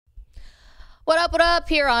What up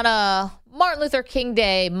here on Martin Luther King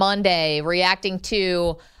Day, Monday, reacting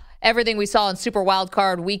to everything we saw in Super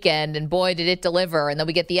Wildcard Weekend, and boy, did it deliver. And then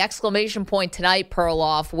we get the exclamation point tonight,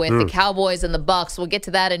 Perloff, with the Cowboys and the Bucks. We'll get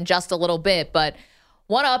to that in just a little bit, but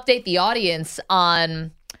want to update the audience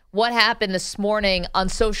on what happened this morning on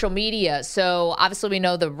social media. So obviously we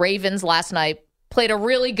know the Ravens last night played a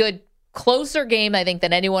really good, closer game, I think,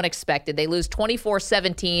 than anyone expected. They lose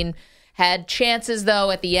 24-17. Had chances,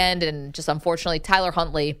 though, at the end, and just unfortunately, Tyler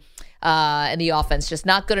Huntley and the offense just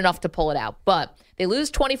not good enough to pull it out. But they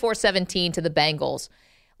lose 24-17 to the Bengals.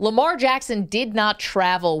 Lamar Jackson did not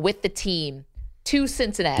travel with the team to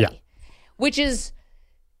Cincinnati, which is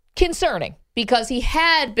concerning because he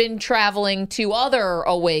had been traveling to other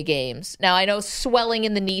away games. Now, I know swelling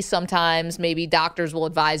in the knee sometimes, maybe doctors will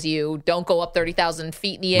advise you, don't go up 30,000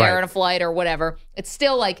 feet in the air in a flight or whatever. It's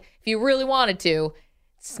still like, if you really wanted to,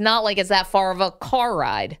 it's not like it's that far of a car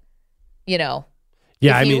ride, you know.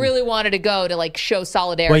 Yeah, if you really wanted to go to like show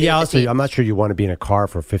solidarity. Well, yeah, also, I'm not sure you want to be in a car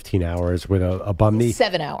for 15 hours with a bum knee.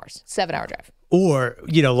 7 hours, 7-hour drive. Or,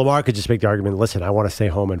 you know, Lamar could just make the argument, listen, I want to stay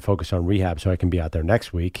home and focus on rehab so I can be out there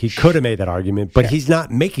next week. He could have made that argument, but he's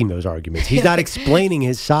not making those arguments. He's not explaining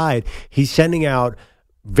his side. He's sending out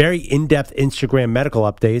very in-depth Instagram medical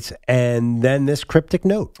updates and then this cryptic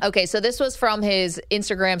note. Okay, so this was from his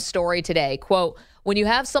Instagram story today. Quote, "When you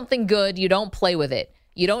have something good, you don't play with it.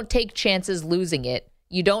 You don't take chances losing it.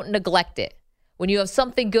 You don't neglect it. When you have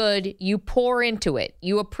something good, you pour into it.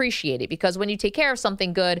 You appreciate it because when you take care of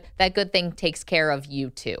something good, that good thing takes care of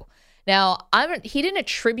you too." Now, he didn't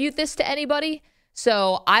attribute this to anybody,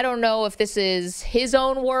 so I don't know if this is his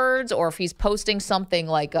own words or if he's posting something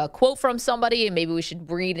like a quote from somebody, and maybe we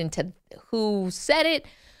should read into who said it.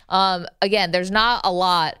 Again, there's not a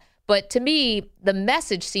lot, but to me, the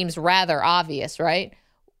message seems rather obvious, right?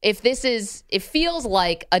 It feels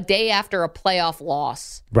like a day after a playoff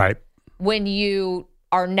loss. Right. When you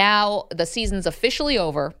are now, the season's officially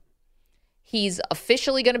over. He's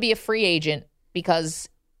officially going to be a free agent because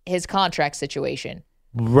his contract situation.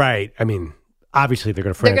 Right. I mean, obviously they're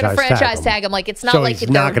going to franchise tag him. Like, it's not like he's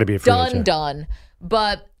not going to be a free agent. Done.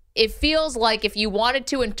 But it feels like if you wanted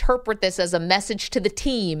to interpret this as a message to the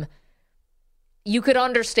team, you could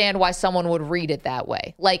understand why someone would read it that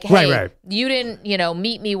way. Like, hey, you didn't,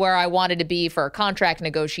 meet me where I wanted to be for a contract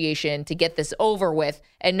negotiation to get this over with,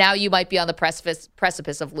 and now you might be on the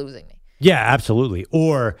precipice of losing me. Yeah, absolutely.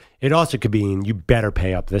 Or it also could mean you better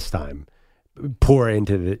pay up this time. Pour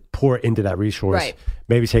into that resource. Right.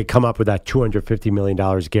 Maybe say come up with that $250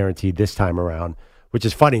 million guaranteed this time around. Which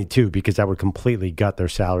is funny, too, because that would completely gut their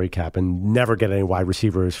salary cap and never get any wide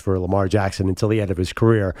receivers for Lamar Jackson until the end of his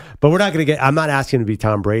career. But we're not going to I'm not asking him to be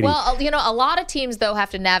Tom Brady. Well, a lot of teams, though, have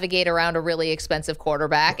to navigate around a really expensive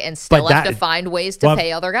quarterback and still have to find ways to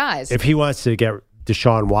pay other guys. If he wants to get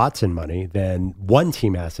Deshaun Watson money, then one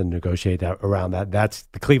team has to negotiate around that. That's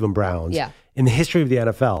the Cleveland Browns. Yeah. In the history of the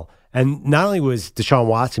NFL. And not only was Deshaun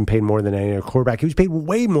Watson paid more than any other quarterback, he was paid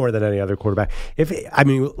way more than any other quarterback.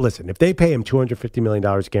 Listen, if they pay him $250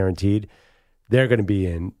 million guaranteed, they're going to be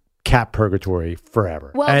in cap purgatory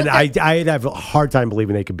forever. Well, and I'd have a hard time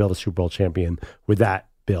believing they could build a Super Bowl champion with that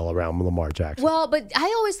bill around Lamar Jackson. Well, but I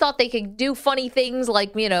always thought they could do funny things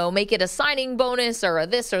like, make it a signing bonus or a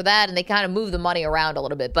this or that, and they kind of move the money around a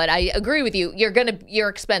little bit. But I agree with you. You're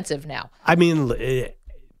expensive now.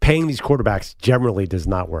 Paying these quarterbacks generally does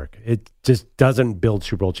not work. It just doesn't build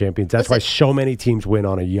Super Bowl champions. That's why so many teams win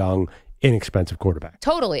on a young, inexpensive quarterback.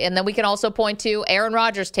 Totally. And then we can also point to Aaron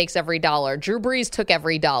Rodgers takes every dollar. Drew Brees took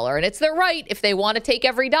every dollar. And it's their right if they want to take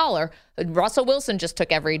every dollar. Russell Wilson just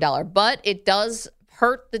took every dollar. But it does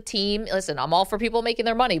hurt the team. Listen, I'm all for people making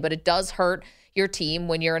their money, but it does hurt your team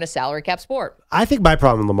when you're in a salary cap sport. I think my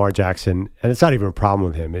problem with Lamar Jackson, and it's not even a problem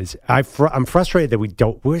with him, is I'm frustrated that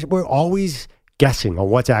we're always guessing on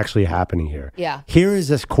what's actually happening here. Yeah. Here is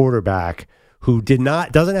this quarterback who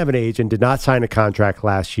doesn't have an agent, did not sign a contract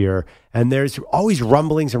last year, and there's always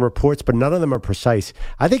rumblings and reports, but none of them are precise.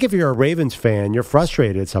 I think if you're a Ravens fan, you're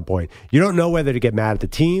frustrated at some point. You don't know whether to get mad at the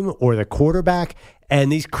team or the quarterback,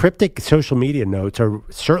 and these cryptic social media notes are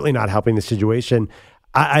certainly not helping the situation.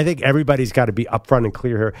 I think everybody's got to be upfront and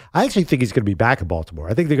clear here. I actually think he's going to be back in Baltimore.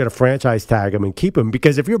 I think they're going to franchise tag him and keep him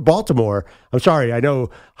because if you're Baltimore, I'm sorry, I know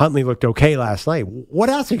Huntley looked okay last night. What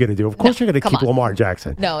else are you going to do? Of course you're going to keep Lamar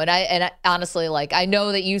Jackson. No, and I honestly, I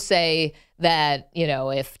know that you say that,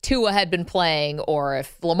 if Tua had been playing or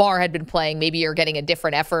if Lamar had been playing, maybe you're getting a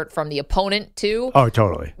different effort from the opponent too. Oh,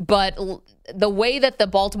 totally. But the way that the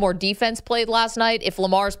Baltimore defense played last night, if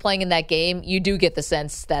Lamar's playing in that game, you do get the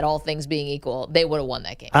sense that all things being equal, they would have won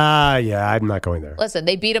that game. Yeah, I'm not going there. Listen,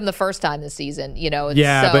 they beat him the first time this season.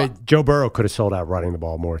 But Joe Burrow could have sold out running the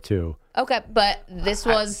ball more, too. Okay, but this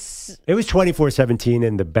was... It was 24-17,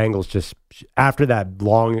 and the Bengals just, after that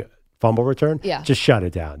long fumble return, just shut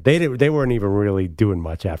it down. They weren't even really doing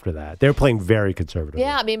much after that. They were playing very conservatively.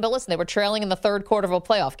 Yeah, but listen, they were trailing in the third quarter of a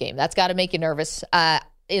playoff game. That's got to make you nervous.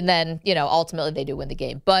 And then, ultimately they do win the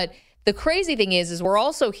game. But the crazy thing is we're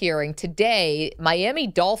also hearing today, Miami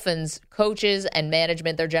Dolphins coaches and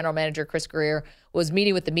management, their general manager, Chris Greer, was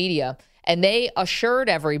meeting with the media, and they assured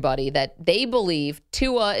everybody that they believe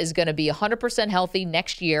Tua is going to be 100% healthy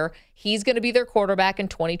next year. He's going to be their quarterback in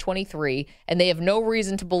 2023, and they have no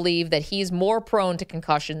reason to believe that he's more prone to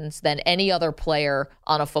concussions than any other player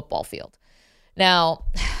on a football field. Now,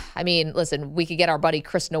 listen, we could get our buddy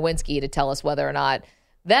Chris Nowinski to tell us whether or not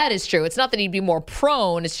that is true. It's not that he'd be more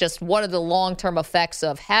prone. It's just what are the long-term effects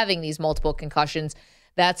of having these multiple concussions.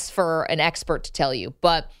 That's for an expert to tell you.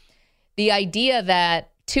 But the idea that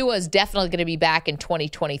Tua is definitely going to be back in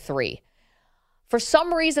 2023, for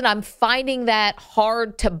some reason, I'm finding that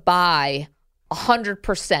hard to buy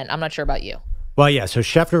 100%. I'm not sure about you. Well, yeah. So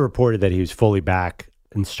Schefter reported that he was fully back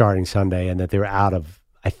and starting Sunday and that they were out of,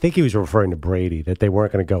 I think he was referring to Brady, that they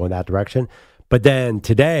weren't going to go in that direction. But then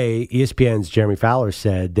today, ESPN's Jeremy Fowler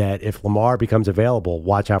said that if Lamar becomes available,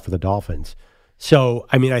 watch out for the Dolphins. So,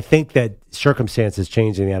 I think that circumstances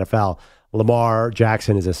change in the NFL. Lamar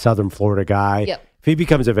Jackson is a Southern Florida guy. Yep. If he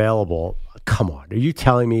becomes available, come on. Are you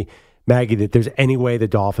telling me, Maggie, that there's any way the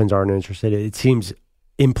Dolphins aren't interested? It seems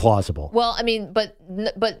implausible. Well,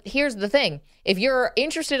 but here's the thing. If you're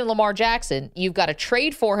interested in Lamar Jackson, you've got to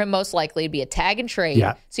trade for him, most likely. It'd be a tag and trade.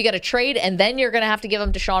 Yeah. So you got to trade, and then you're going to have to give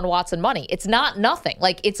him Deshaun Watson money. It's not nothing.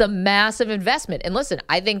 It's a massive investment. And listen,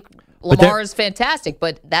 I think Lamar is fantastic,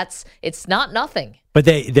 but it's not nothing. But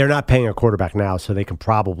they're not paying a quarterback now, so they can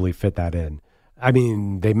probably fit that in.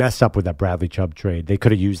 They messed up with that Bradley Chubb trade. They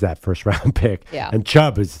could have used that first-round pick. Yeah. And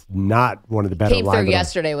Chubb is not one of the better Came linebackers. through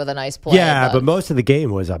yesterday with a nice play. Yeah, but most of the game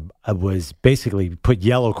was basically put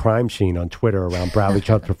yellow crime sheen on Twitter around Bradley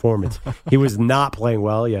Chubb's performance. He was not playing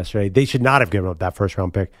well yesterday. They should not have given up that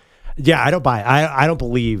first-round pick. Yeah, I don't buy it. I don't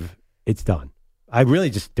believe it's done. I really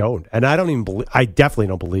just don't. And I definitely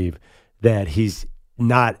don't believe that he's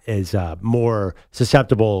not as more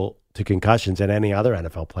susceptible to concussions than any other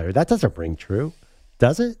NFL player. That doesn't ring true,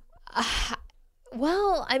 does it?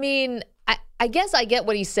 Well, I guess I get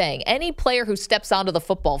what he's saying. Any player who steps onto the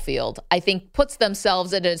football field, I think, puts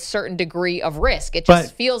themselves at a certain degree of risk. It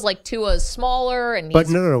just feels like Tua is smaller. But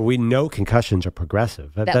no. We know concussions are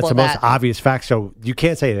progressive. That's the most obvious fact. So you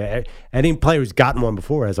can't say that any player who's gotten one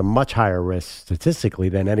before has a much higher risk statistically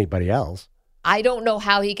than anybody else. I don't know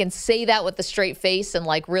how he can say that with a straight face and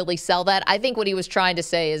really sell that. I think what he was trying to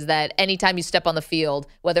say is that anytime you step on the field,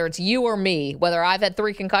 whether it's you or me, whether I've had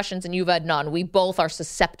 3 concussions and you've had none, we both are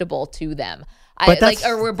susceptible to them.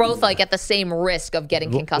 Or we're both at the same risk of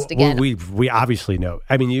getting concussed again. We obviously know.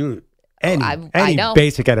 Any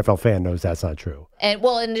basic NFL fan knows that's not true.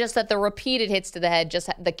 And just that the repeated hits to the head,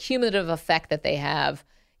 just the cumulative effect that they have,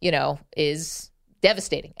 is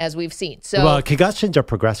devastating, as we've seen. So, concussions are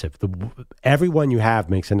progressive. Every one you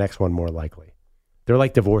have makes the next one more likely. They're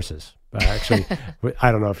like divorces. Actually,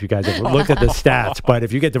 I don't know if you guys have looked at the stats, but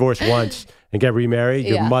if you get divorced once and get remarried,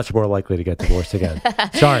 you're much more likely to get divorced again.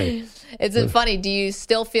 Sorry. It's funny. Do you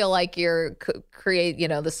still feel like you're create,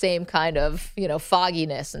 the same kind of,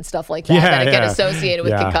 fogginess and stuff like that get associated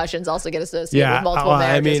with concussions, also get associated with multiple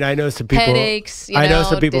marriages? I know some people. Headaches, I know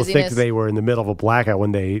some people dizziness. think they were in the middle of a blackout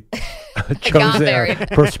when they chose their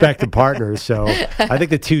prospective partners. So I think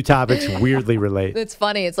the two topics weirdly relate. It's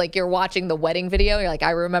funny. It's like you're watching the wedding video. You're like,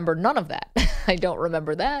 I remember none of that. I don't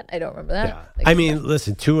remember that. I don't remember that. Yeah.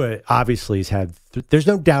 Listen, Tua obviously has had, there's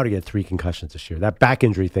no doubt he had 3 concussions this year. That back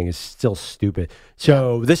injury thing is still stupid.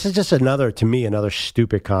 So this is just another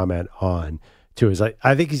stupid comment on Tua.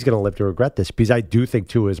 I think he's going to live to regret this because I do think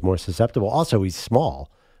Tua is more susceptible. Also, he's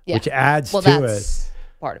small, which adds to that's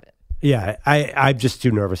part of it. Yeah, I'm just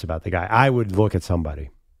too nervous about the guy. I would look at somebody.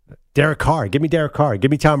 Derek Carr. Give me Derek Carr. Give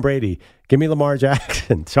me Tom Brady. Give me Lamar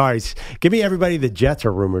Jackson. Sorry. Give me everybody the Jets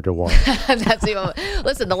are rumored to want.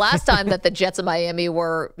 Listen, the last time that the Jets of Miami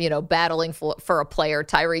were, battling for a player,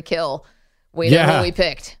 Tyreek Hill, we know who we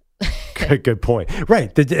picked. Good point. Right.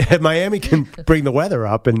 Miami can bring the weather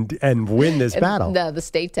up and win this battle. The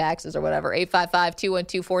state taxes or whatever.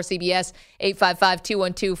 855-212-4CBS,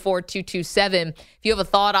 855-212-4227. If you have a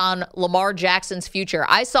thought on Lamar Jackson's future.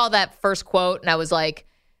 I saw that first quote and I was like,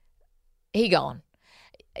 he gone.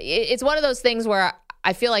 It's one of those things where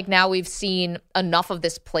I feel like now we've seen enough of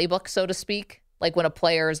this playbook, so to speak. Like when a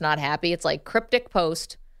player is not happy, it's like cryptic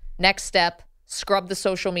post, next step, scrub the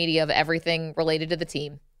social media of everything related to the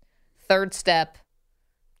team. Third step,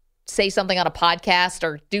 say something on a podcast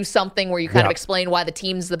or do something where you kind of explain why the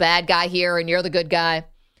team's the bad guy here and you're the good guy.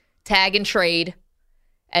 Tag and trade.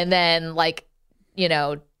 And then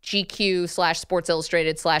GQ/Sports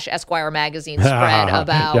Illustrated/Esquire magazine spread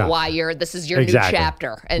about why this is your new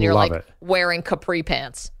chapter and you're wearing capri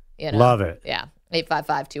pants. Love it. Yeah.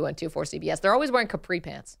 855-212-4CBS. They're always wearing capri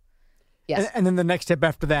pants. Yes. And then the next step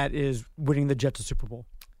after that is winning the Jets a Super Bowl.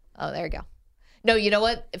 Oh, there you go. No, you know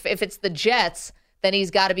what? If it's the Jets, then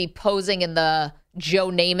he's got to be posing in the Joe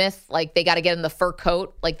Namath, like they got to get in the fur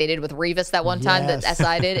coat like they did with Revis that one time that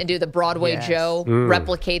SI did and do the Broadway Joe,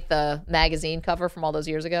 replicate the magazine cover from all those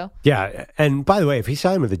years ago. Yeah, and by the way, if he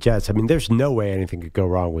signed with the Jets, I mean, there's no way anything could go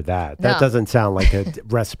wrong with that. That doesn't sound like a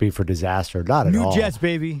recipe for disaster, not at all. New Jets,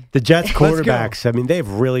 baby. The Jets quarterbacks, I mean, they've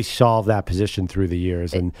really solved that position through the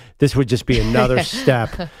years, and this would just be another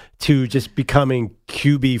step to just becoming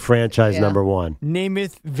QB franchise number one.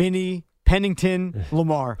 Namath, Vinny, Pennington,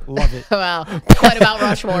 Lamar. Love it. Wow. Quite about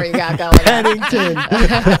Rushmore you got going. Pennington.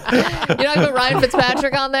 You don't put Ryan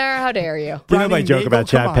Fitzpatrick on there? How dare you? You know my joke about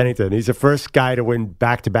Chad Pennington. He's the first guy to win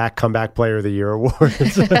back-to-back Comeback Player of the Year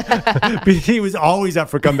awards. He was always up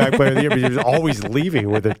for Comeback Player of the Year, but he was always leaving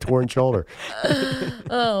with a torn shoulder.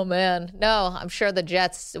 Oh, man. No, I'm sure the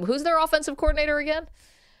Jets. Who's their offensive coordinator again?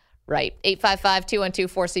 Right.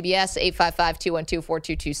 855-212-4CBS,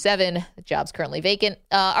 855-212-4227. The job's currently vacant.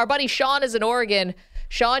 Our buddy Sean is in Oregon.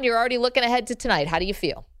 Sean, you're already looking ahead to tonight. How do you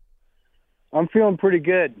feel? I'm feeling pretty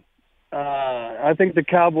good. I think the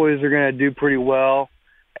Cowboys are going to do pretty well,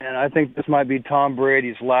 and I think this might be Tom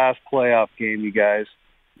Brady's last playoff game, you guys.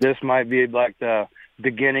 This might be like the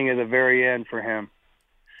beginning of the very end for him.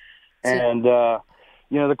 And, the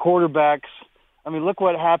quarterbacks, I mean, look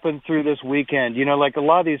what happened through this weekend. Like a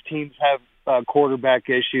lot of these teams have quarterback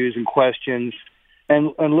issues and questions,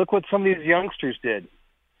 and look what some of these youngsters did.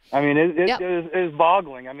 I mean, it is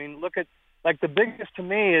boggling. I mean, look at the biggest to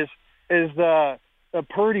me is the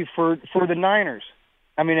Purdy for the Niners.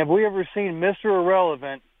 I mean, have we ever seen Mr.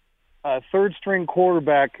 Irrelevant, third string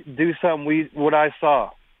quarterback, do something what I saw?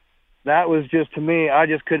 That was just, to me, I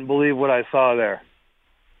just couldn't believe what I saw there.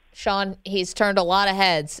 Sean, he's turned a lot of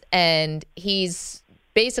heads, and he's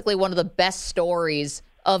basically one of the best stories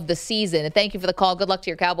of the season. And thank you for the call. Good luck to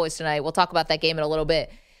your Cowboys tonight. We'll talk about that game in a little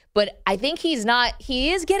bit. But I think he is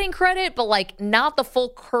getting credit, but not the full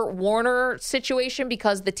Kurt Warner situation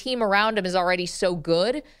because the team around him is already so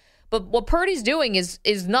good. But what Purdy's doing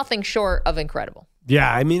is nothing short of incredible.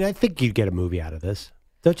 Yeah, I mean, I think you'd get a movie out of this.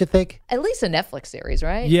 Don't you think? At least a Netflix series,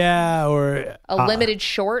 right? Yeah, or a limited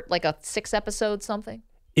short, like a 6-episode something.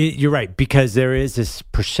 You're right, because there is this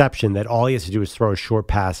perception that all he has to do is throw a short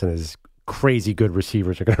pass and his crazy good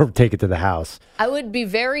receivers are going to take it to the house. I would be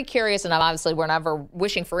very curious, and obviously we're never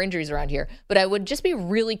wishing for injuries around here, but I would just be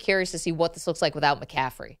really curious to see what this looks like without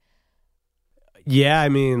McCaffrey. Yeah, I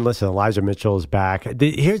mean, listen, Elijah Mitchell is back.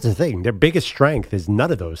 Here's the thing. Their biggest strength is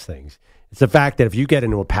none of those things. It's the fact that if you get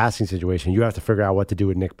into a passing situation, you have to figure out what to do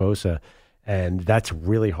with Nick Bosa, and that's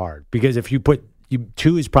really hard. Because if you put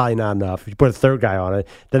two is probably not enough. If you put a third guy on it,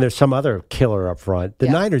 then there's some other killer up front. The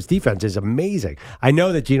Niners defense is amazing. I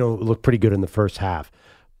know that Geno looked pretty good in the first half,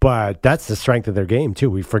 but that's the strength of their game too.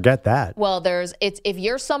 We forget that. Well, if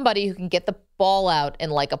you're somebody who can get the ball out in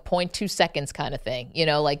like a 0.2 seconds kind of thing,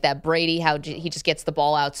 like that Brady, how he just gets the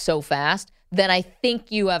ball out so fast, then I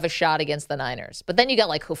think you have a shot against the Niners. But then you got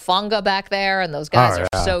like Hufanga back there, and those guys are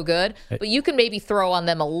so good. But you can maybe throw on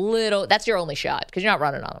them a little. That's your only shot because you're not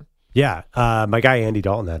running on them. Yeah, my guy Andy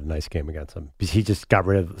Dalton had a nice game against them. He just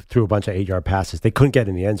threw a bunch of 8-yard passes. They couldn't get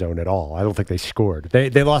in the end zone at all. I don't think they scored.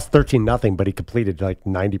 They lost 13-0, but he completed like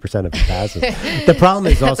 90% of his passes. The problem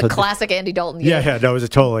is also that's a classic Andy Dalton game. Yeah, no, it was a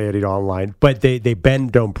totally Andy Dalton line. But they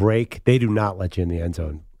bend, don't break. They do not let you in the end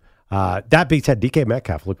zone. That being said, DK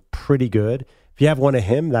Metcalf looked pretty good. If you have one of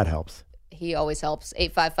him, that helps. He always helps.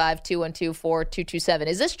 855-212-4227.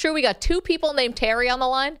 Is this true? We got two people named Terry on the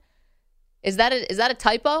line. Is that a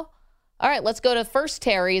typo? All right, let's go to first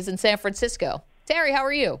Terry is in San Francisco. Terry, how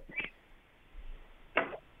are you?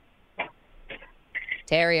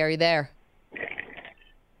 Terry, are you there?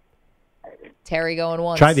 Terry going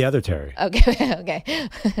once. Try the other Terry. Okay.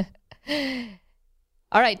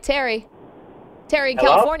 All right, Terry. Terry in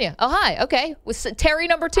Hello? California. Oh, hi. Okay. Terry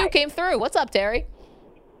number 2 came through. What's up, Terry?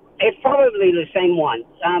 It's probably the same one.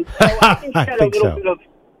 So I can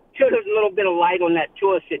shed a little bit of light on that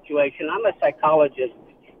Tua situation. I'm a psychologist,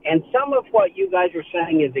 and some of what you guys are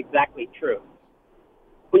saying is exactly true.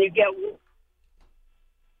 When you get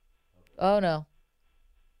Oh, no.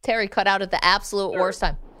 Terry cut out at the absolute worst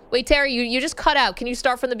time. Wait, Terry, you just cut out. Can you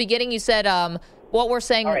start from the beginning? You said what we're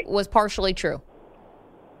saying was partially true.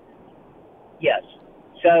 Yes.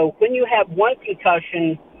 So when you have one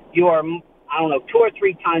concussion, you are, 2 or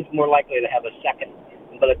 3 times more likely to have a second.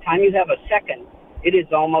 And by the time you have a second, it is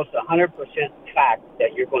almost 100% fact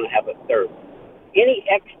that you're going to have a third. Any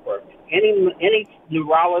expert, any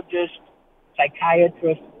neurologist,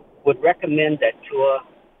 psychiatrist would recommend that Tua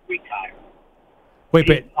retire. Wait,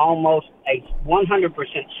 but it's almost a 100%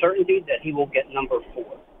 certainty that he will get number 4.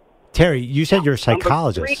 Terry, you said you're a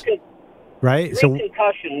psychologist, right? Three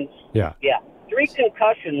concussions. Yeah. 3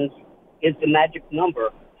 concussions is the magic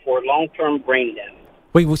number for long-term brain damage.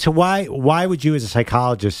 Wait, so why would you as a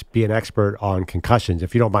psychologist be an expert on concussions,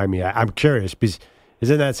 if you don't mind me? I'm curious, because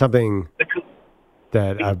isn't that something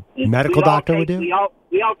that a medical doctor would do? We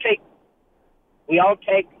all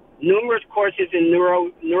take numerous courses in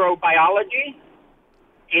neurobiology,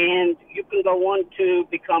 and you can go on to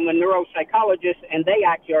become a neuropsychologist, and they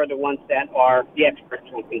actually are the ones that are the experts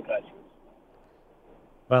on concussions.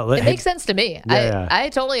 Well, it makes sense to me. Yeah. I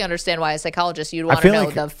totally understand why a psychologist, you'd want to know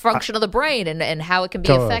the function of the brain and how it can be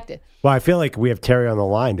affected. Well, I feel like we have Terry on the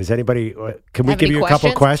line. Does anybody, can we Have give any you a couple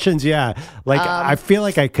of questions? Yeah. Like, I feel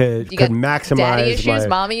like I could maximize daddy issues, my...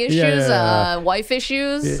 mommy issues, wife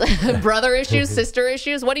issues, brother issues, sister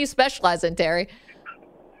issues. What do you specialize in, Terry?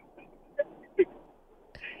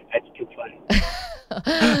 That's too funny.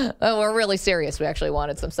 Oh, we're really serious. We actually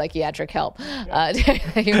wanted some psychiatric help.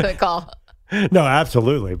 Thank you for the call. No,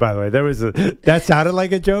 absolutely. By the way, that sounded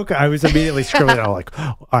like a joke. I was immediately screaming out like,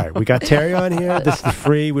 all right, we got Terry on here. This is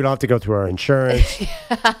free. We don't have to go through our insurance.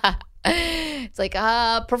 It's like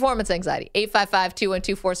performance anxiety.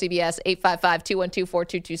 855-212-4CBS,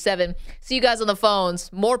 855-212-4227. See you guys on the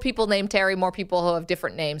phones. More people named Terry, more people who have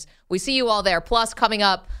different names. We see you all there. Plus, coming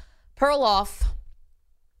up, Perloff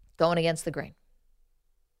going against the grain.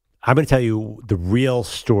 I'm going to tell you the real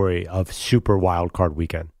story of Super Wild Card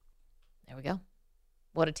Weekend. There we go.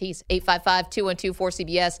 What a tease.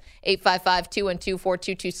 855-212-4CBS,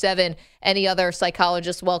 855-212-4227. Any other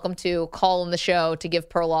psychologists welcome to call in the show to give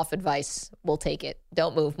Perloff advice. We'll take it.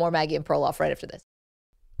 Don't move. More Maggie and Perloff right after this.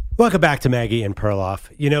 Welcome back to Maggie and Perloff.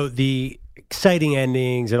 You know, the exciting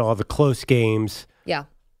endings and all the close games. Yeah.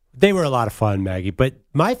 They were a lot of fun, Maggie. But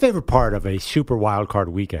my favorite part of a Super Wild Card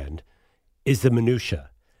Weekend is the minutia.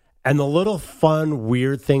 And the little fun,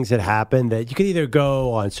 weird things that happen that you could either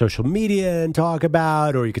go on social media and talk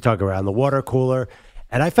about, or you could talk around the water cooler.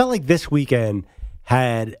 And I felt like this weekend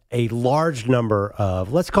had a large number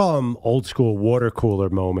of, let's call them old school water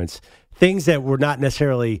cooler moments, things that were not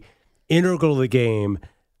necessarily integral to the game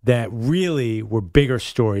that really were bigger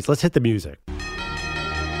stories. Let's hit the music.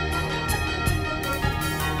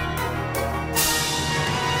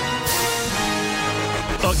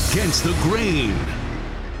 Against the grain.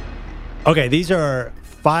 Okay, these are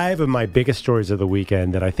 5 of my biggest stories of the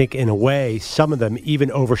weekend that I think, in a way, some of them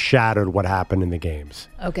even overshadowed what happened in the games.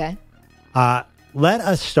 Okay. Let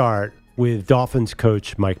us start with Dolphins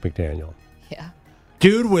coach Mike McDaniel. Yeah.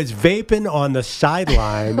 Dude was vaping on the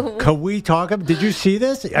sideline. Can we talk? Did you see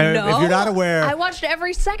this? No. If you're not aware, I watched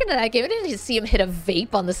every second of that game. I didn't see him hit a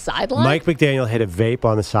vape on the sideline. Mike McDaniel hit a vape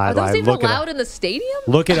on the Are sideline. those even allowed in the stadium?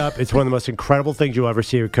 Look it up. It's one of the most incredible things you'll ever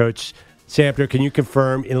see. Coach Sampner, can you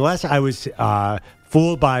confirm? Unless I was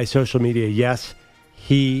fooled by social media, yes,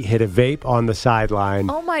 he hit a vape on the sideline.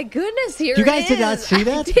 Oh, my goodness. Here You guys it did not is. see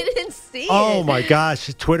that? I didn't see it. Oh, my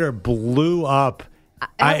gosh. Twitter blew up.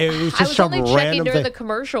 It was just some only checking random during thing. the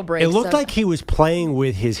commercial break. It looked like he was playing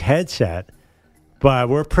with his headset, but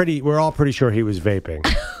we're all pretty sure he was vaping.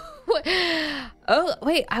 Oh,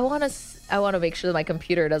 wait. I want to make sure that my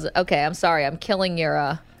computer doesn't. Okay, I'm sorry. I'm killing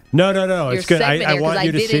your No. It's good. segment I here, 'cause want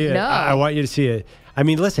you to see it. know. I want you to see it. I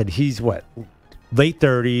mean, listen, he's what? Late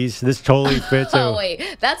 30s. This totally fits. Oh,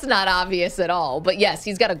 wait. That's not obvious at all. But yes,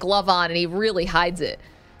 he's got a glove on and he really hides it.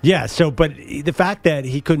 Yeah, but the fact that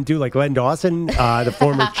he couldn't do like Len Dawson, the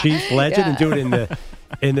former Chiefs legend, and do it in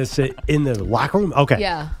the locker room. Okay.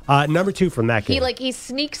 Yeah. Number 2 from that game. He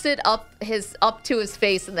sneaks it up to his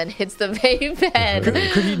face and then hits the vape pen.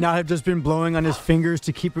 Could he not have just been blowing on his fingers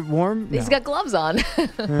to keep it warm? He's got gloves on.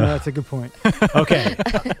 That's a good point. Okay.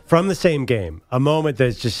 From the same game, a moment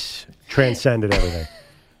that's just transcended everything.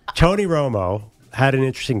 Tony Romo had an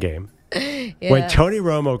interesting game. Yeah. When Tony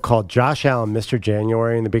Romo called Josh Allen Mr.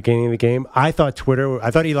 January in the beginning of the game, I thought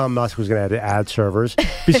Elon Musk was going to add servers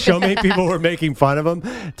because so many people were making fun of him.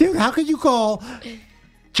 Dude, how could you call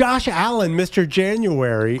Josh Allen Mr.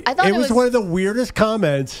 January? I thought it was one of the weirdest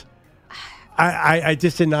comments. I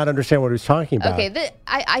just did not understand what he was talking about. Okay,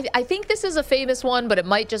 I think this is a famous one, but it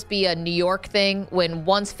might just be a New York thing when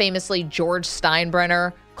once famously George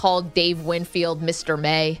Steinbrenner called Dave Winfield Mr.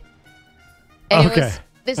 May. And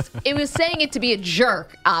it was saying it to be a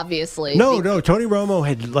jerk, obviously. No, Tony Romo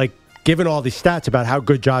had given all these stats about how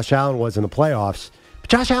good Josh Allen was in the playoffs. But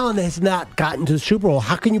Josh Allen has not gotten to the Super Bowl.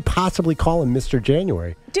 How can you possibly call him Mr.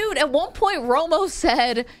 January? Dude, at one point Romo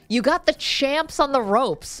said, "You got the champs on the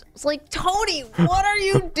ropes." It's like, Tony, what are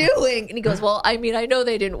you doing? And he goes, "Well, I mean, I know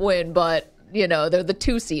they didn't win, but they're the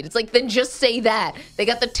 2 seed." It's like, then just say that. They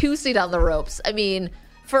got the 2 seed on the ropes. I mean,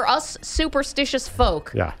 for us superstitious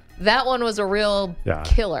folk, that one was a real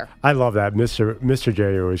killer. I love that. Mr.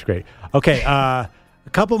 January was great. Okay, a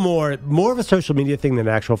couple more of a social media thing than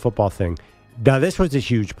an actual football thing. Now, this was a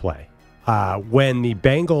huge play. When the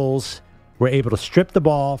Bengals were able to strip the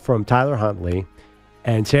ball from Tyler Huntley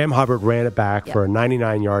and Sam Hubbard ran it back for a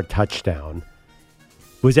 99-yard touchdown,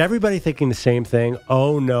 was everybody thinking the same thing?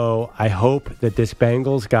 Oh, no, I hope that this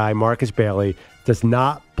Bengals guy, Marcus Bailey, does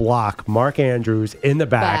not block Mark Andrews in the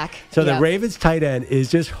back. So the Ravens tight end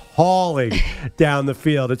is just hauling down the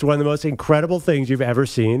field. It's one of the most incredible things you've ever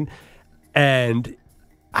seen. And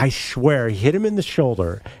I swear, he hit him in the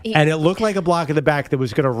shoulder, and it looked like a block in the back that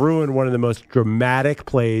was going to ruin one of the most dramatic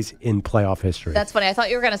plays in playoff history. That's funny. I thought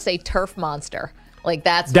you were going to say turf monster.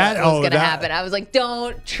 That's what was going to happen. I was like,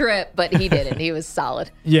 don't trip, but he didn't. He was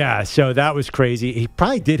solid. Yeah, so that was crazy. He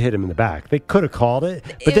probably did hit him in the back. They could have called it,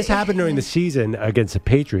 but this happened during the season against the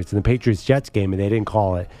Patriots in the Patriots-Jets game, and they didn't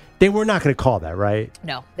call it. They were not going to call that, right?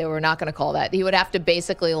 No, they were not going to call that. He would have to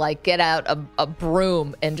basically get out a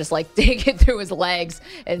broom and just dig it through his legs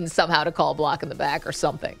and somehow to call a block in the back or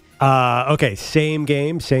something. Okay, same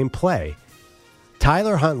game, same play.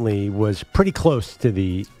 Tyler Huntley was pretty close to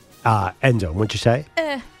the end zone, wouldn't you say?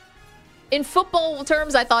 In football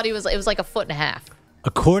terms, I thought it was like a foot and a half.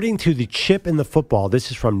 According to the chip in the football,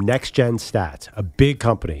 this is from Next Gen Stats, a big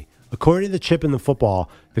company. According to the chip in the football,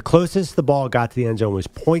 the closest the ball got to the end zone was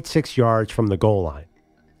 0.6 yards from the goal line.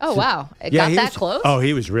 Oh, wow. It got that close? Oh,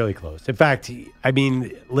 he was really close. In fact,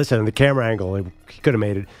 listen, on the camera angle, he could have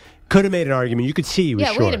made it. Could have made an argument. You could see he was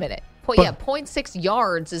short. Wait a minute. 0.6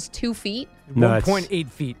 yards is 2 feet? No, 1.8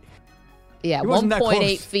 feet. Yeah,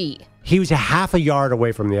 1.8 feet. He was a half a yard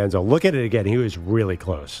away from the end zone. Look at it again. He was really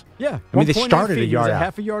close. Yeah. They started a yard out.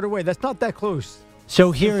 Half a yard away. That's not that close.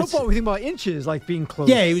 So here, in football, we think about inches, being close.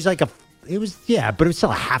 Yeah, he was but it was still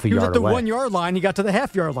a half a yard away. He was at the 1 yard line. He got to the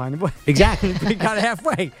half yard line. Exactly. He got it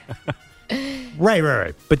halfway.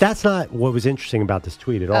 Right. But that's not what was interesting about this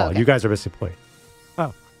tweet at all. Okay. You guys are missing the point.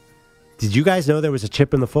 Oh. Did you guys know there was a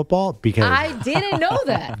chip in the football? Because I didn't know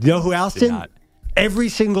that. You know who else did? Every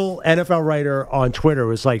single NFL writer on Twitter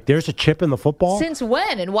was like, there's a chip in the football. Since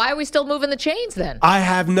when? And why are we still moving the chains then? I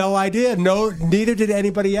have no idea. No, neither did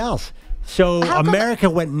anybody else. So America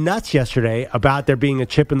went nuts yesterday about there being a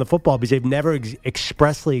chip in the football because they've never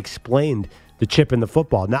expressly explained the chip in the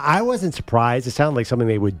football. Now, I wasn't surprised. It sounded like something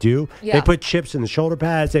they would do. Yeah. They put chips in the shoulder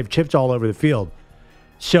pads. They have chips all over the field.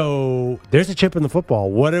 So there's a chip in the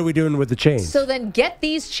football. What are we doing with the chains? So then get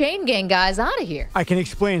these chain gang guys out of here. I can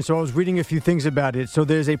explain. So I was reading a few things about it. So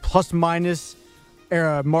there's a plus-minus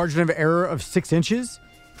margin of error of 6 inches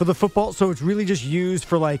for the football. So it's really just used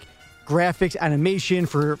for graphics, animation,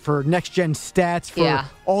 for next-gen stats, for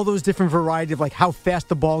all those different variety of how fast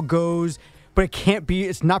the ball goes. But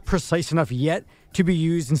it's not precise enough yet to be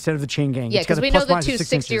used instead of the chain gang. Yeah, because we know the 2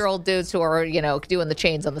 60-year-old dudes who are, doing the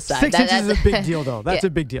chains on the side. 6 inches is a big deal, though. That's a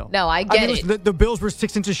big deal. No, I get it. The Bills were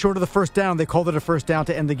 6 inches short of the first down. They called it a first down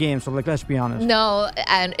to end the game. So, let's be honest. No,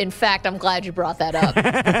 and in fact, I'm glad you brought that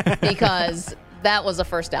up because that was a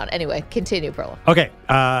first down. Anyway, continue, Perla. Okay,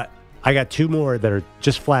 I got 2 more that are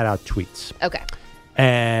just flat-out tweets. Okay.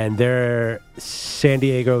 And they're San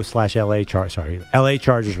Diego / LA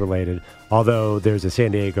Chargers related, although there's a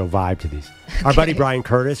San Diego vibe to these. Our buddy Brian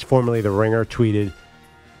Curtis, formerly The Ringer, tweeted,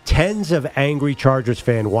 tens of angry Chargers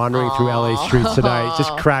fans wandering through LA streets tonight.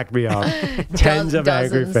 Just cracked me up. Tens of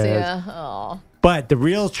angry fans. Yeah. But the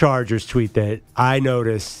real Chargers tweet that I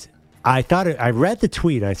noticed, I read the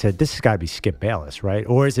tweet and I said, this has got to be Skip Bayless, right?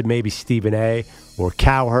 Or is it maybe Stephen A. or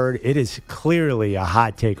Cowherd? It is clearly a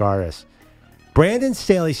hot take artist. Brandon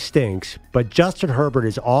Staley stinks, but Justin Herbert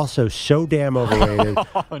is also so damn overrated.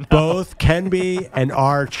 No. Both can be and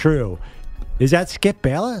are true. Is that Skip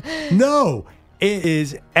Bayless? No. It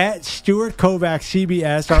is at Stuart Kovacs,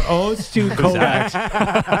 CBS, our own Stu Kovacs.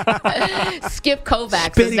 Skip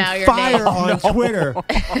Kovacs spitting is now your fire name. on Twitter.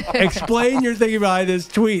 Explain your thinking behind this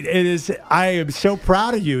tweet. I am so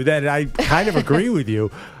proud of you that I kind of agree with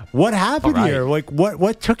you. What happened All right. here? Like,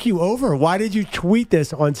 what took you over? Why did you tweet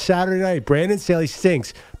this on Saturday night? Brandon Staley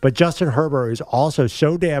stinks, but Justin Herbert is also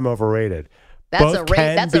so damn overrated. That's Both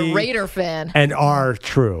can that's a be Raider fan. and are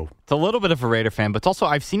true. It's a little bit of a Raider fan, but it's also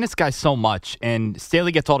I've seen this guy so much, and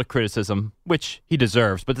Staley gets all the criticism, which he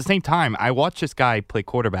deserves. But at the same time, I watch this guy play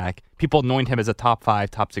quarterback. People anoint him as a top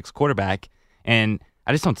 5, top 6 quarterback, and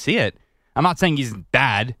I just don't see it. I'm not saying he's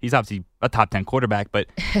bad. He's obviously a top 10 quarterback, but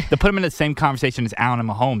to put him in the same conversation as Allen and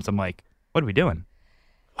Mahomes, I'm like, what are we doing?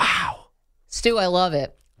 Wow. Stu, I love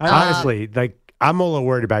it. Honestly, like, I'm a little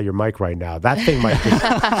worried about your mic right now. That thing might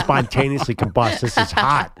just spontaneously combust. This is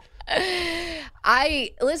hot.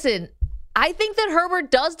 I think that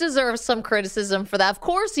Herbert does deserve some criticism for that. Of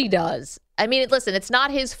course he does. I mean, listen, it's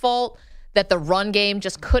not his fault that the run game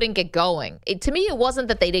just couldn't get going. To me, it wasn't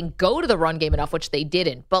that they didn't go to the run game enough, which they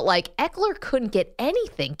didn't. But, like, Eckler couldn't get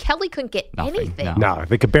anything. Kelly couldn't get anything. No,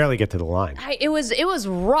 they could barely get to the line. It was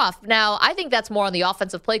rough. Now, I think that's more on the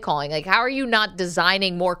offensive play calling. Like, how are you not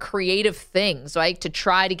designing more creative things, right, to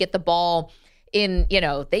try to get the ball in,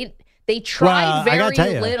 they tried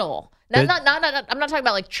very little. I'm not talking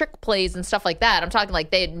about like trick plays and stuff like that. I'm talking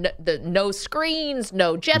like they had no screens,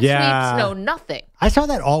 no jet sweeps, no nothing. I saw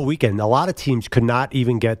that all weekend. A lot of teams could not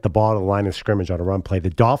even get the ball to the line of scrimmage on a run play. The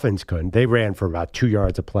Dolphins couldn't. They ran for about 2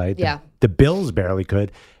 yards a play. The Bills barely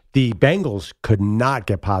could. The Bengals could not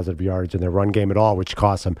get positive yards in their run game at all, which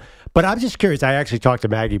cost them. But I'm just curious. I actually talked to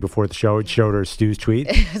Maggie before the show and showed her Stu's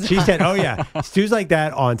tweet. She said, oh, yeah, Stu's like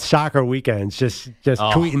that on soccer weekends, just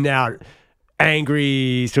tweeting out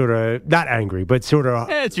angry, sort of, not angry, but sort of.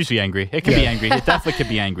 It's usually angry. It can be angry. It definitely could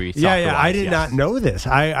be angry. I did not know this.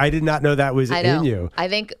 I did not know that was in you. I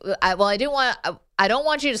think, I don't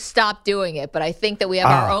want you to stop doing it, but I think that we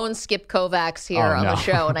have our own Skip Kovacs here on the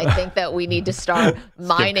show, and I think that we need to start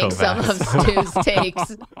mining some of Stu's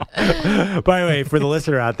takes. By the way, for the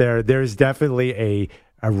listener out there, there's definitely a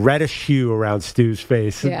reddish hue around Stu's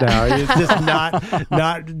face now. He's just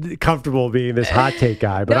not comfortable being this hot take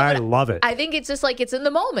guy, but I love it. I think it's just like it's in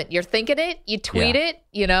the moment. You're thinking it, you tweet it,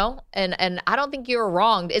 and I don't think you're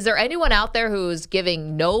wrong. Is there anyone out there who's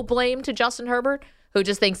giving no blame to Justin Herbert? Who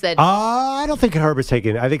just thinks that? I don't think Herbert's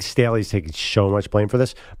taking. I think Staley's taking so much blame for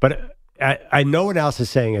this, but I no one else is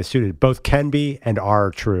saying as suited. Both can be and are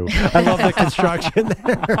true. I love the construction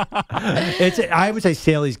there. I would say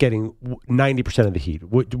Staley's getting 90% of the heat.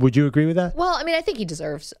 Would you agree with that? Well, I mean, I think he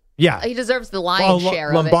deserves. Yeah, he deserves the lion's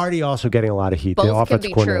share of it. Lombardi also getting a lot of heat. Both the offensive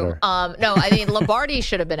can be coordinator. true. No, I mean Lombardi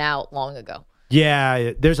should have been out long ago.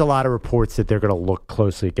 Yeah, there's a lot of reports that they're going to look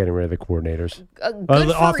closely at getting rid of the coordinators.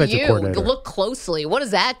 Good for you. Look closely. What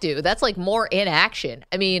does that do? That's like more inaction.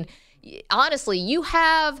 I mean, honestly, you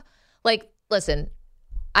have listen,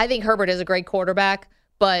 I think Herbert is a great quarterback,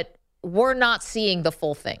 but we're not seeing the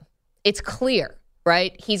full thing. It's clear,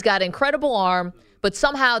 right? He's got incredible arm, but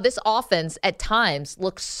somehow this offense at times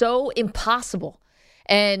looks so impossible.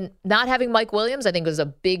 And not having Mike Williams, I think, was a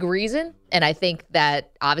big reason. And I think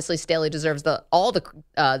that obviously Staley deserves all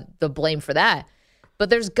the blame for that. But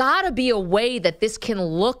there's got to be a way that this can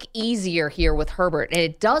look easier here with Herbert. And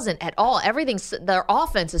it doesn't at all. Their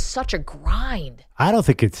offense is such a grind. I don't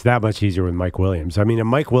think it's that much easier with Mike Williams. I mean, a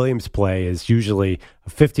Mike Williams play is usually a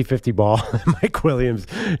 50-50 ball. Mike Williams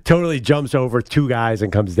totally jumps over two guys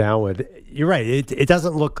and comes down with. You're right. It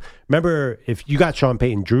doesn't look. Remember, if you got Sean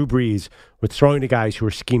Payton, Drew Brees was throwing to guys who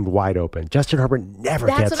were schemed wide open. Justin Herbert never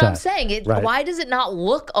gets that. That's what I'm saying. Right. Why does it not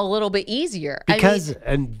look a little bit easier? Because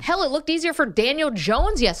hell, it looked easier for Daniel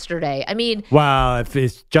Jones yesterday. I mean, wow, if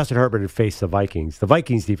it's Justin Herbert had faced the Vikings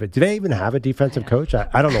defense, do they even have a defensive coach?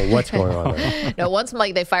 I don't know what's going on there. No, once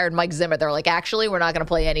they fired Mike Zimmer, they're like, actually, we're not going to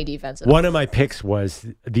play any defense. One of my picks was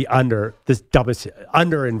the under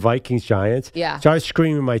in Vikings Giants. Yeah. So I was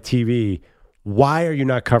screaming at my TV, why are you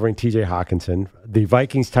not covering TJ Hawkinson? The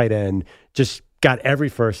Vikings tight end just got every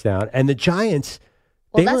first down. And the Giants,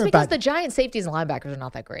 well, that's because the Giants safeties and linebackers are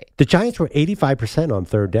not that great. The Giants were 85% on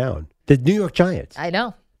third down. The New York Giants. I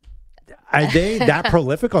know. Are they that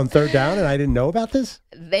prolific on third down and I didn't know about this?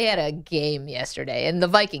 They had a game yesterday, and the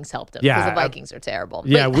Vikings helped them because the Vikings are terrible.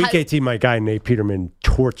 Yeah, Week 18, my guy Nate Peterman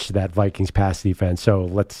torched that Vikings pass defense, so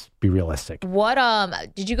let's be realistic. What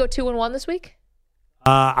did you go 2-1 this week?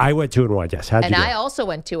 I went 2-1, yes. How'd you go? I also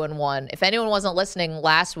went 2-1. If anyone wasn't listening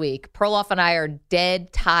last week, Perloff and I are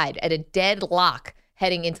dead tied at a deadlock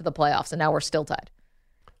heading into the playoffs, and now we're still tied.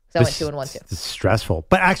 So I went 2-1 too. It's stressful.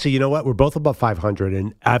 But actually, you know what? We're both above 500,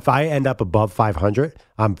 and if I end up above 500,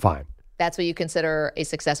 I'm fine. That's what you consider a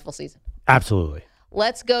successful season? Absolutely.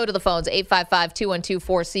 Let's go to the phones,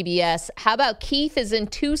 855-212-4CBS. How about Keith is in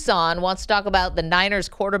Tucson, wants to talk about the Niners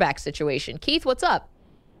quarterback situation. Keith, what's up?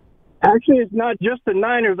 Actually, it's not just the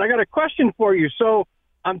Niners. I got a question for you. So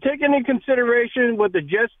I'm taking into consideration what the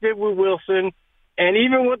Jets did with Wilson and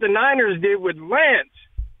even what the Niners did with Lance.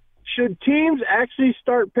 Should teams actually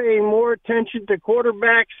start paying more attention to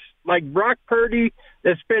quarterbacks like Brock Purdy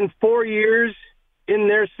that spend 4 years in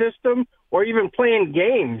their system or even playing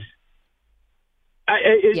games?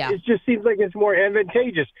 It just seems like it's more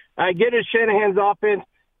advantageous. I get it, Shanahan's offense,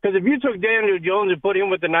 because if you took Daniel Jones and put him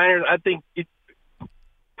with the Niners, I think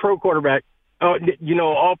pro quarterback, all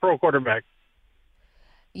pro quarterback.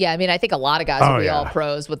 Yeah, I mean, I think a lot of guys will be all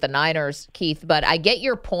pros with the Niners, Keith, but I get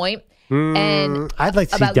your point. And I'd like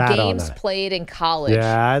to see about data games on that. played in college.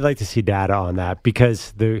 Yeah, I'd like to see data on that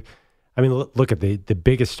because look at the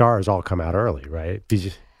biggest stars all come out early, right?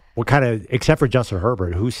 Except for Justin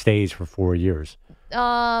Herbert, who stays for 4 years?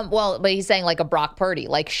 But he's saying like a Brock Purdy.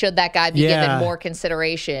 Like, should that guy be given more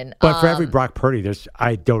consideration? But for every Brock Purdy, there's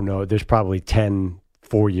probably 10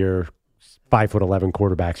 4-year, 5'11"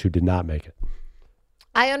 quarterbacks who did not make it.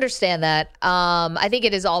 I understand that. I think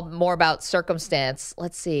it is all more about circumstance.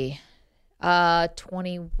 Let's see.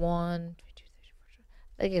 21.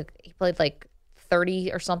 I think he played like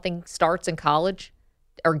 30 or something starts in college.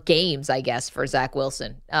 Or games, I guess, for Zach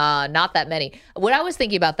Wilson. Not that many. What I was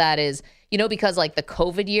thinking about that is, because like the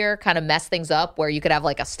COVID year kind of messed things up where you could have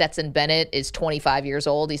like a Stetson Bennett is 25 years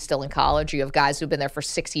old. He's still in college. You have guys who've been there for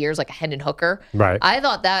 6 years, like a Hendon Hooker. Right. I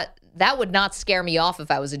thought that would not scare me off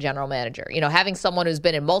if I was a general manager. Having someone who's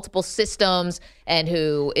been in multiple systems and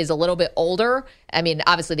who is a little bit older. I mean,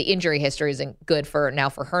 obviously the injury history isn't good for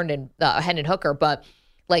Hendon Hooker, but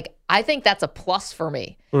like, I think that's a plus for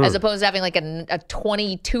me, as opposed to having like a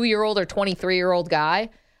 22-year-old or 23-year-old guy.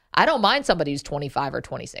 I don't mind somebody who's 25 or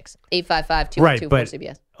 26.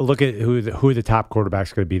 855-212-4CBS. Look at who the top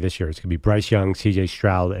quarterbacks going to be this year. It's going to be Bryce Young, C.J.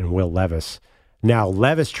 Stroud, and Will Levis. Now,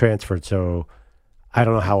 Levis transferred, so I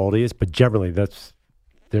don't know how old he is, but generally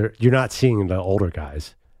you're not seeing the older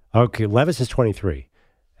guys. Okay, Levis is 23.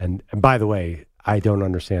 And by the way, I don't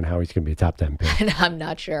understand how he's going to be a top 10 pick. And I'm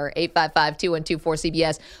not sure.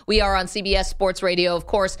 855-212-4CBS. We are on CBS Sports Radio, of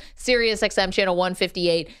course, Sirius XM Channel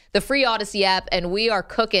 158, the free Odyssey app, and we are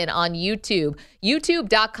cooking on YouTube.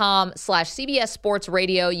 YouTube.com/CBS Sports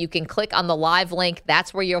Radio. You can click on the live link.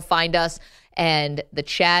 That's where you'll find us. And the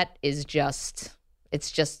chat is it's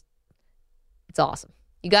awesome.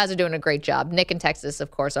 You guys are doing a great job. Nick in Texas,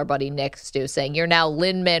 of course, our buddy Nick Stu saying, you're now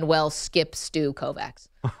Lin-Manuel Skip Stu Kovacs.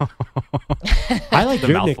 I like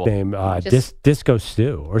your nickname, Disco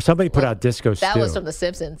Stu, or somebody put out Disco Stu. That was from The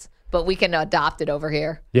Simpsons, but we can adopt it over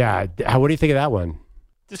here. Yeah. What do you think of that one?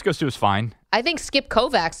 Disco Stu is fine. I think Skip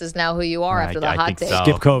Kovacs is now who you are after the I hot think take. so.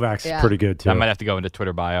 Skip Kovacs is pretty good, too. I might have to go into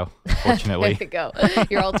Twitter bio, unfortunately. There you go.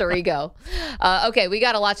 Your alter ego. Okay, we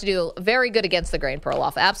got a lot to do. Very good against the grain,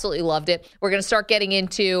 Perloff. Absolutely loved it. We're going to start getting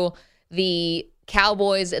into the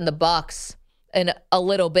Cowboys and the Bucks in a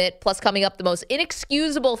little bit. Plus, coming up, the most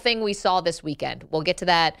inexcusable thing we saw this weekend. We'll get to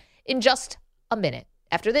that in just a minute.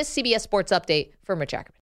 After this CBS Sports Update from Rich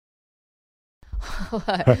Ackerman.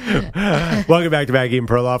 Welcome back to Maggie and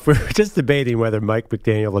Perloff. We were just debating whether Mike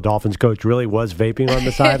McDaniel, the Dolphins coach, really was vaping on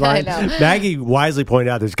the sideline. Maggie wisely pointed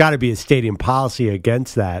out there's got to be a stadium policy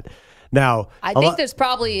against that. Now, I think there's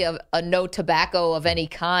probably a no tobacco of any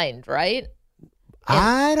kind, right?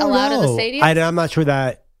 I don't allowed know. in the stadium? I'm not sure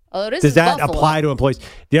that. Does that apply to employees?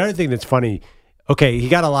 The other thing that's funny, okay, he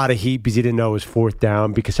got a lot of heat because he didn't know it was fourth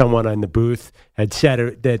down because someone in the booth had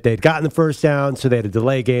said that they'd gotten the first down, so they had a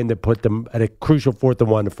delay game that put them at a crucial 4th and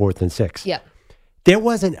 1 to 4th and 6. Yeah. There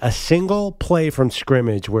wasn't a single play from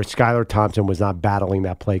scrimmage where Skylar Thompson was not battling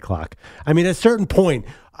that play clock. I mean, at a certain point,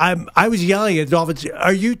 I was yelling at the Dolphins,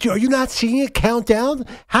 are you not seeing it count down?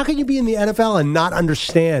 How can you be in the NFL and not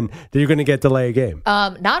understand that you're going to get delay a game?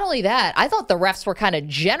 Not only that, I thought the refs were kind of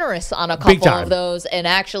generous on a couple of those and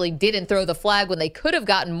actually didn't throw the flag when they could have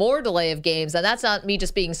gotten more delay of games. And that's not me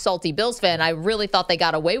just being salty Bills fan. I really thought they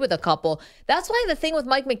got away with a couple. That's why the thing with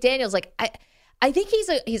Mike McDaniels, like I think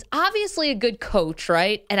he's obviously a good coach,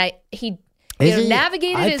 right? And he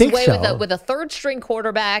navigated his way with a third string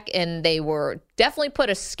quarterback, and they were definitely put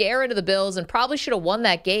a scare into the Bills and probably should have won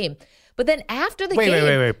that game. But then after the game,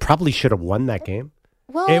 wait, probably should have won that game.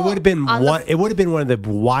 Well, it would have been it would have been one of the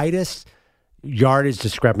widest yardage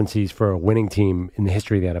discrepancies for a winning team in the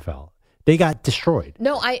history of the NFL. They got destroyed.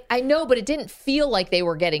 No, I know, but it didn't feel like they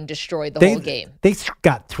were getting destroyed the whole game. They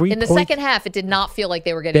got 3 in the second half. It did not feel like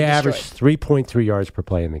they were getting destroyed. They averaged 3.3 yards per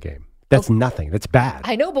play in the game. That's nothing. That's bad.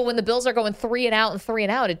 I know, but when the Bills are going 3 and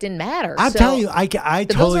out, it didn't matter. I'm telling you, the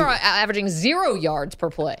Bills are averaging 0 yards per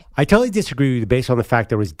play. I totally disagree with you based on the fact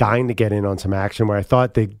that I was dying to get in on some action where I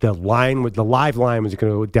thought the live line was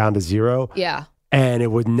going to go down to 0. Yeah. and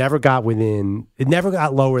it never got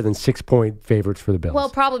lower than 6-point favorites for the Bills. Well,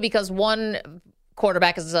 probably because one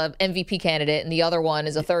quarterback is an MVP candidate and the other one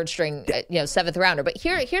is a third string, seventh rounder. But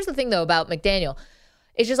here's the thing, though, about McDaniel.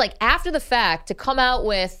 It's just like after the fact to come out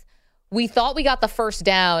with, we thought we got the first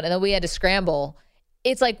down and then we had to scramble.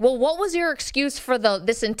 It's like, well, what was your excuse for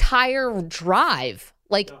this entire drive?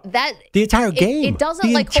 Like that. The entire game. It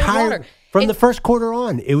doesn't hold water. From the first quarter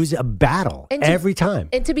on, it was a battle every time.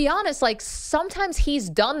 And to be honest, like sometimes he's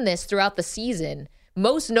done this throughout the season.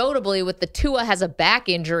 Most notably with the Tua has a back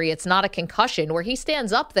injury. It's not a concussion, where he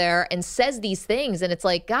stands up there and says these things. And it's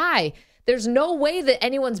like, guy, there's no way that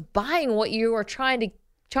anyone's buying what you are trying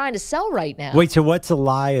to sell right now. Wait, so what's a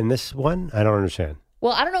lie in this one? I don't understand.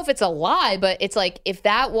 Well, I don't know if it's a lie, but it's like if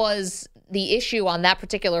that was the issue on that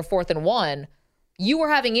particular 4th and 1, you were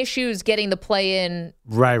having issues getting the play in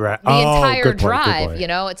right. the entire drive.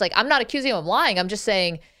 It's like, I'm not accusing him of lying. I'm just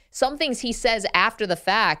saying some things he says after the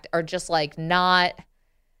fact are just like not,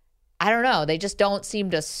 I don't know. They just don't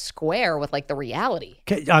seem to square with like the reality.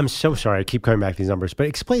 Okay, I'm so sorry. I keep coming back to these numbers, but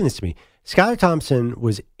explain this to me. Skylar Thompson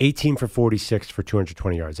was 18 for 46 for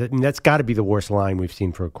 220 yards. I mean, that's got to be the worst line we've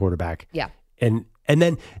seen for a quarterback. Yeah. And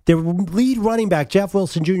then their lead running back, Jeff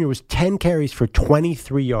Wilson Jr., was 10 carries for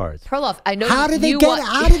 23 yards. Perloff, I know how are they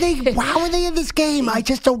in this game? I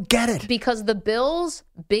just don't get it. Because the Bills'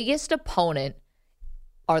 biggest opponent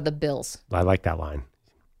are the Bills. I like that line.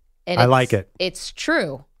 And I like it. It's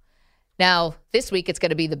true. Now, this week it's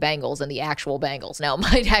going to be the Bengals and the actual Bengals. Now,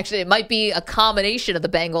 it might be a combination of the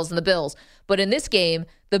Bengals and the Bills. But in this game,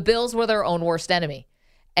 the Bills were their own worst enemy.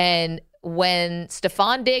 And when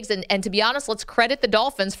Stephon Diggs, and to be honest, let's credit the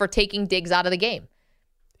Dolphins for taking Diggs out of the game.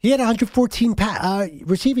 He had 114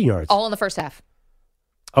 receiving yards. All in the first half.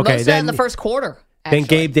 Okay, Most of that in the first quarter. Actually. Then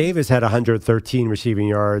Gabe Davis had 113 receiving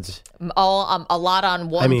yards. A lot on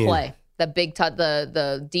one play. The big,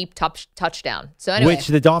 the deep touchdown. So anyway, which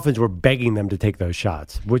the Dolphins were begging them to take those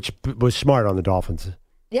shots, which was smart on the Dolphins.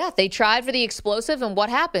 Yeah, they tried for the explosive, and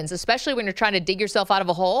what happens, especially when you're trying to dig yourself out of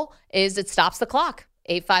a hole, is it stops the clock.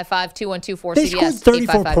 855-2124-CBS. They scored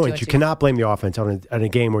 34 points. You cannot blame the offense on a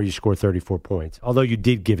game where you score 34 points, although you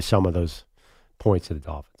did give some of those points to the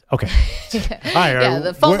Dolphins. Okay. All right,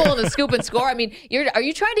 the fumble and the scoop and score. I mean, are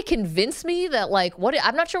you trying to convince me that, like, what?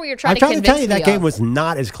 I'm not sure what you're trying to convince me I'm trying to tell you that game was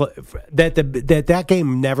not as close. That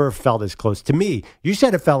game never felt as close to me. You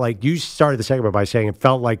said it felt like, you started the segment by saying it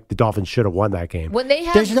felt like the Dolphins should have won that game.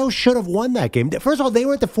 There's no should have won that game. First of all, they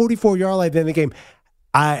were at the 44-yard line at the end of the game.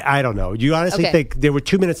 I don't know. You honestly think there were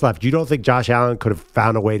 2 minutes left? You don't think Josh Allen could have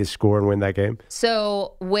found a way to score and win that game?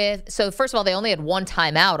 So first of all, they only had one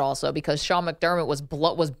timeout also because Sean McDermott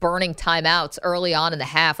was burning timeouts early on in the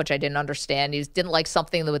half, which I didn't understand. He didn't like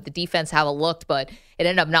something with the defense how it looked, but it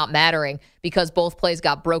ended up not mattering because both plays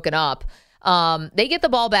got broken up. They get the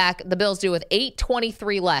ball back. The Bills do with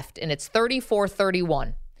 8:23 left, and it's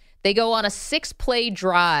 34-31. They go on a 6-play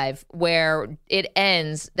drive where it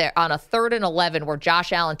ends there on a 3rd and 11 where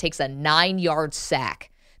Josh Allen takes a 9-yard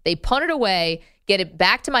sack. They punt it away, get it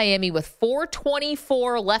back to Miami with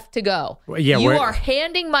 4:24 left to go. Yeah, you are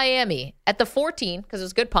handing Miami at the 14 because it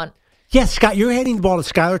was a good punt. Yes, Scott, you're handing the ball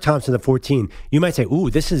to Skylar Thompson at 14. You might say, ooh,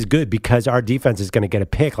 this is good because our defense is going to get a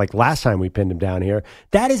pick like last time we pinned him down here.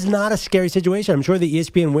 That is not a scary situation. I'm sure the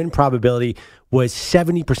ESPN win probability was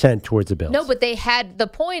 70% towards the Bills. No, but the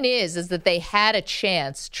point is that they had a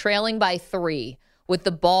chance trailing by 3 with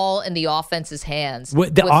the ball in the offense's hands.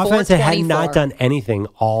 The offense had not done anything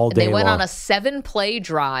all day long. They went on a 7-play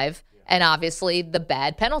drive. And obviously the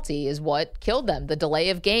bad penalty is what killed them. The delay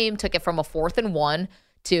of game took it from a 4th and 1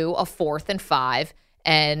 to a 4th and 5,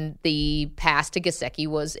 and the pass to Gesicki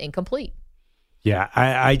was incomplete. Yeah,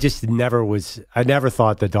 I never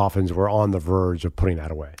thought the Dolphins were on the verge of putting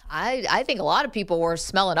that away. I think a lot of people were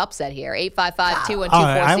smelling upset here. 855-2124-CBS.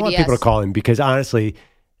 I want people to call in because honestly,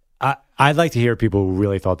 I'd like to hear people who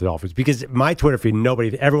really thought the Dolphins, because my Twitter feed,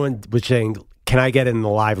 everyone was saying, can I get in the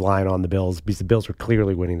live line on the Bills? Because the Bills were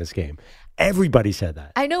clearly winning this game. Everybody said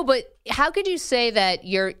that. I know, but how could you say that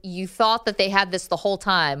you thought that they had this the whole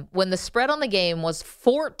time when the spread on the game was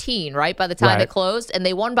 14, right, by the time it closed, and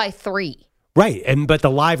they won by 3? Right, but the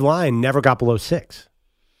live line never got below 6.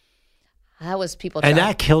 That was people. And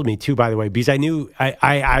that killed me too, by the way, because I knew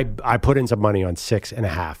I put in some money on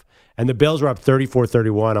 6.5. And the Bills were up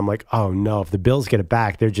 34-31. I'm like, oh, no, if the Bills get it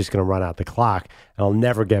back, they're just going to run out the clock. And I'll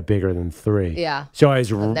never get bigger than 3. Yeah. So I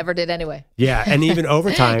never did anyway. Yeah, and even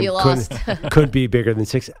overtime could be bigger than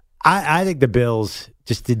 6. I think the Bills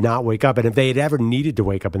just did not wake up. And if they had ever needed to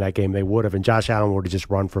wake up in that game, they would have. And Josh Allen would have just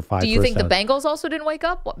run for 5. Do you think the Bengals also didn't wake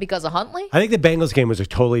up because of Huntley? I think the Bengals game was a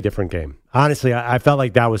totally different game. Honestly, I felt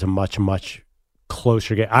like that was a much, much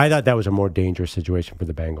closer game. I thought that was a more dangerous situation for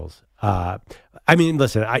the Bengals. I mean,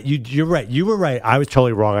 listen, you're right. You were right. I was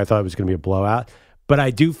totally wrong. I thought it was going to be a blowout. But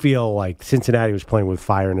I do feel like Cincinnati was playing with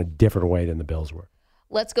fire in a different way than the Bills were.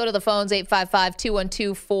 Let's go to the phones,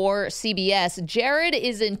 855-212-4CBS. Jared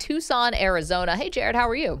is in Tucson, Arizona. Hey, Jared, how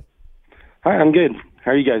are you? Hi, I'm good.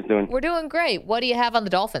 How are you guys doing? We're doing great. What do you have on the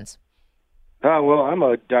Dolphins? Well, I'm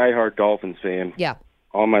a diehard Dolphins fan. Yeah.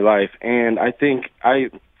 All my life. And I think,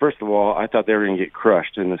 first of all, I thought they were going to get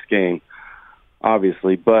crushed in this game,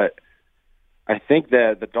 obviously. But I think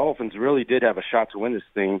that the Dolphins really did have a shot to win this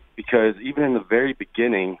thing because even in the very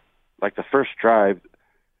beginning, like the first drive,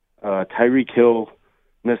 Tyreek Hill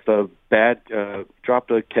missed a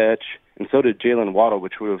dropped a catch, and so did Jalen Waddle,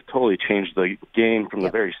 which would have totally changed the game from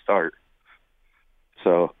the very start.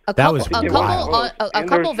 So a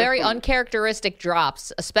couple very uncharacteristic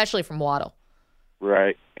drops, especially from Waddle.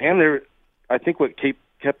 Right, and I think what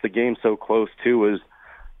kept the game so close too was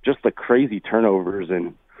just the crazy turnovers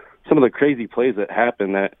and some of the crazy plays that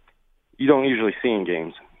happen that you don't usually see in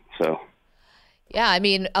games. So. Yeah, I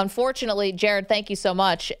mean, unfortunately, Jared, thank you so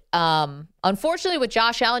much. Unfortunately, with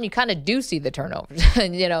Josh Allen, you kind of do see the turnovers.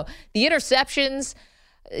 The interceptions,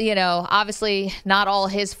 obviously not all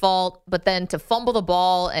his fault, but then to fumble the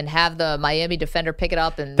ball and have the Miami defender pick it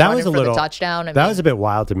up and run in for the touchdown. That was a bit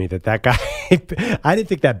wild to me that guy, I didn't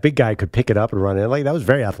think that big guy could pick it up and run in. Like, that was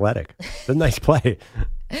very athletic. It's a nice play.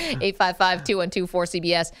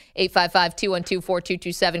 855-212-4CBS,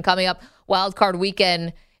 855-212-4227. Coming up, Wild Card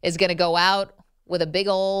Weekend is going to go out with a big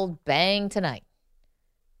old bang tonight.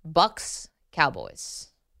 Bucks, Cowboys.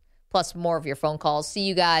 Plus more of your phone calls. See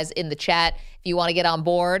you guys in the chat. If you want to get on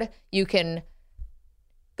board, you can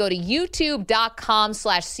go to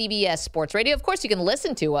youtube.com/CBS Sports Radio. Of course, you can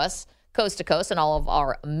listen to us coast to coast and all of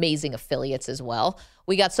our amazing affiliates as well.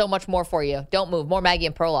 We got so much more for you. Don't move. More Maggie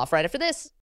and Perloff right after this.